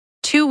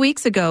2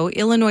 weeks ago,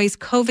 Illinois'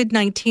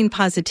 COVID-19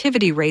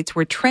 positivity rates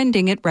were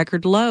trending at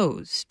record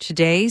lows.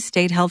 Today,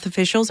 state health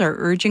officials are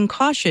urging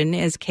caution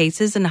as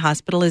cases and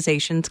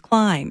hospitalizations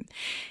climb.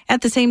 At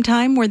the same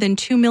time, more than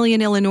 2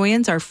 million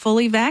Illinoisans are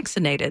fully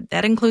vaccinated.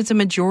 That includes a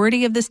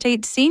majority of the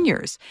state's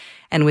seniors.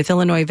 And with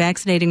Illinois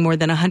vaccinating more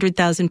than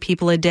 100,000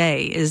 people a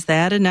day, is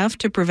that enough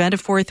to prevent a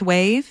fourth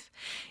wave?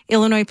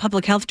 Illinois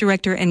Public Health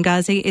Director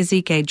Ngozi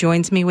Ezike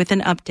joins me with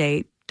an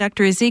update.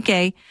 Dr.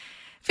 Ezike,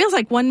 feels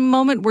like one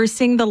moment we're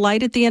seeing the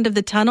light at the end of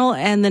the tunnel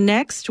and the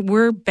next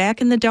we're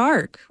back in the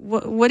dark.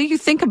 What do you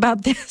think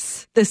about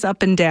this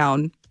up and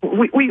down?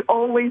 We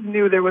always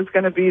knew there was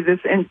going to be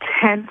this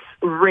intense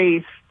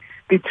race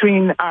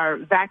between our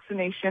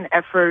vaccination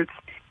efforts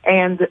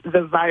and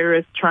the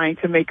virus trying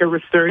to make a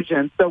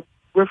resurgence. So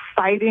we're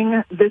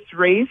fighting this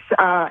race,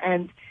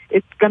 and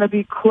it's going to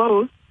be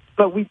close,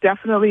 but we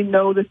definitely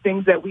know the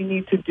things that we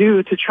need to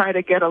do to try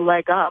to get a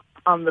leg up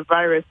on the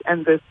virus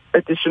and this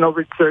additional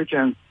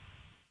resurgence.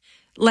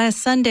 Last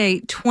Sunday,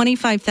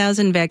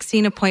 25,000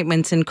 vaccine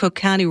appointments in Cook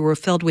County were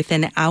filled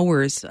within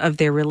hours of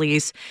their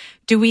release.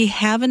 Do we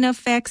have enough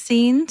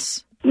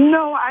vaccines?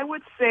 No, I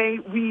would say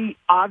we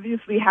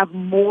obviously have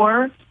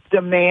more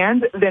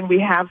demand than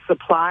we have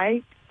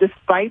supply,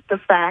 despite the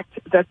fact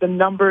that the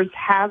numbers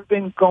have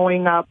been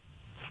going up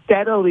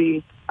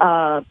steadily,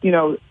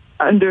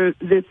 under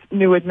this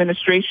new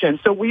administration.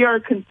 So we are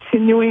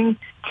continuing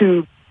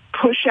to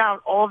push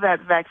out all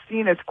that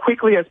vaccine as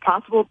quickly as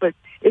possible, but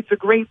it's a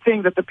great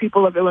thing that the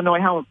people of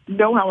Illinois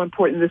know how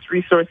important this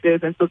resource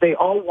is, and so they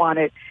all want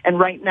it. And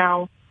right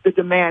now, the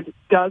demand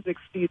does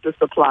exceed the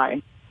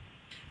supply.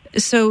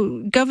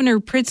 So Governor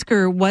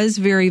Pritzker was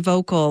very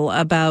vocal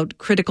about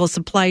critical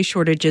supply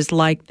shortages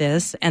like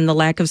this and the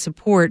lack of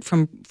support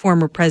from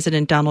former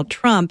President Donald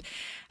Trump.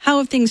 How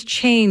have things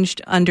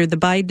changed under the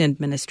Biden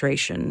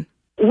administration?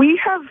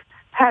 We have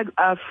had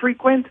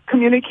frequent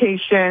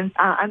communication,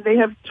 and they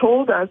have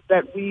told us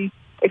that we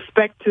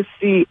expect to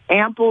see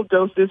ample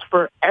doses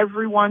for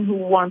everyone who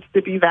wants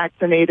to be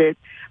vaccinated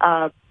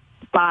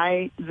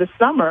by the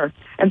summer.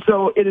 And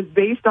so it is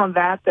based on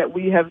that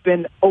we have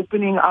been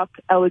opening up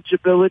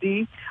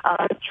eligibility,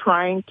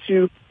 trying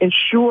to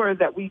ensure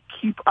that we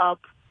keep up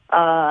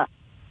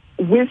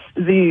with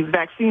the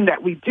vaccine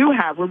that we do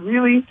have. We're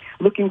really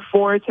looking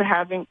forward to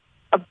having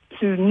up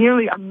to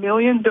nearly 1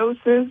 million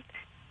doses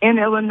in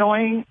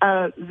Illinois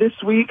this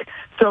week.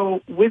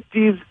 So with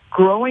these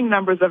growing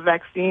numbers of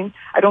vaccine,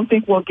 I don't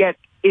think we'll get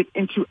it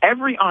into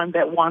every arm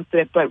that wants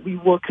it, but we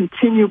will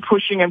continue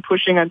pushing and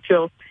pushing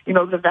until,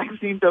 the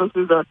vaccine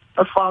doses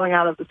are falling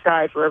out of the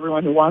sky for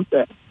everyone who wants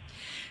it.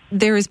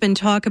 There has been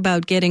talk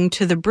about getting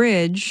to the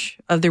bridge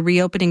of the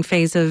reopening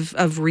phase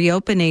of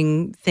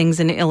reopening things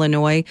in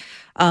Illinois.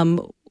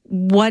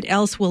 What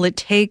else will it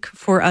take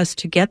for us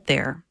to get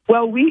there?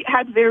 Well, we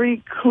had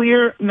very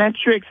clear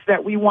metrics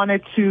that we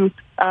wanted to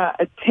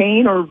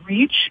attain or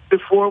reach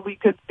before we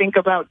could think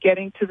about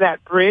getting to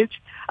that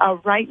bridge.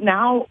 Right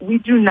now, we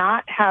do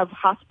not have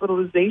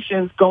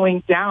hospitalizations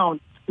going down.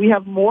 We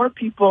have more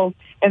people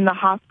in the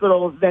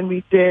hospital than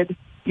we did,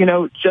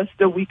 just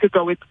a week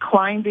ago. It's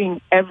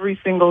climbing every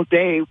single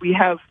day. We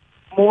have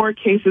more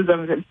cases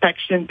of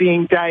infection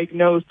being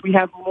diagnosed. We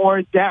have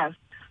more deaths.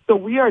 So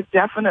we are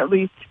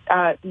definitely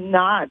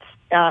not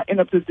in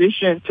a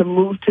position to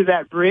move to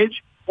that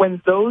bridge.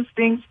 When those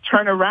things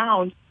turn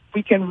around,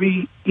 we can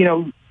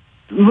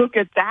look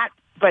at that.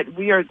 But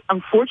we are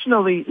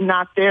unfortunately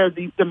not there.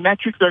 The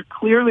metrics are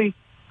clearly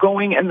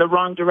going in the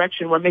wrong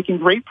direction. We're making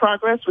great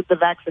progress with the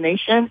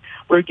vaccination.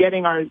 We're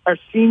getting our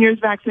seniors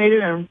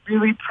vaccinated, and I'm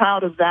really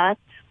proud of that.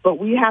 But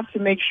we have to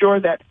make sure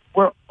that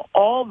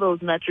all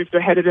those metrics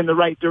are headed in the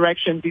right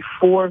direction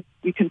before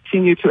we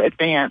continue to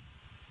advance.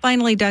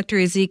 Finally, Dr.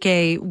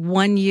 Ezike,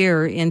 1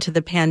 year into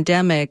the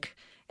pandemic,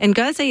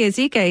 Ngozi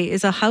Ezike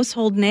is a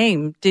household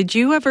name. Did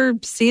you ever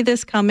see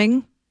this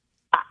coming?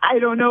 I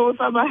don't know if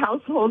I'm a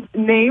household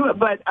name,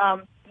 but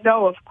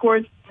no, of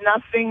course,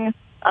 nothing,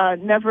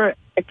 never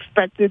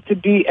expected to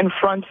be in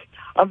front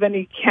of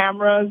any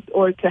cameras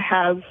or to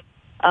have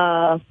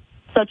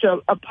such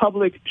a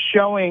public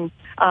showing.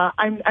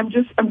 I'm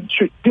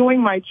doing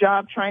my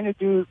job, trying to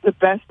do the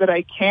best that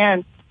I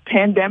can.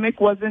 Pandemic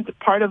wasn't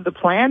part of the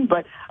plan,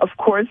 but of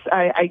course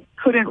I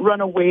couldn't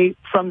run away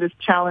from this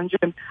challenge,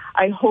 and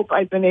I hope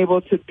I've been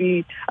able to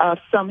be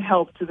some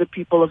help to the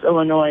people of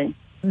Illinois.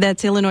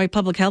 That's Illinois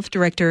Public Health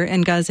Director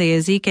Ngozi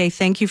Ezike.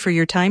 Thank you for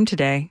your time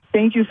today.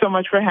 Thank you so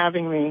much for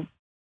having me.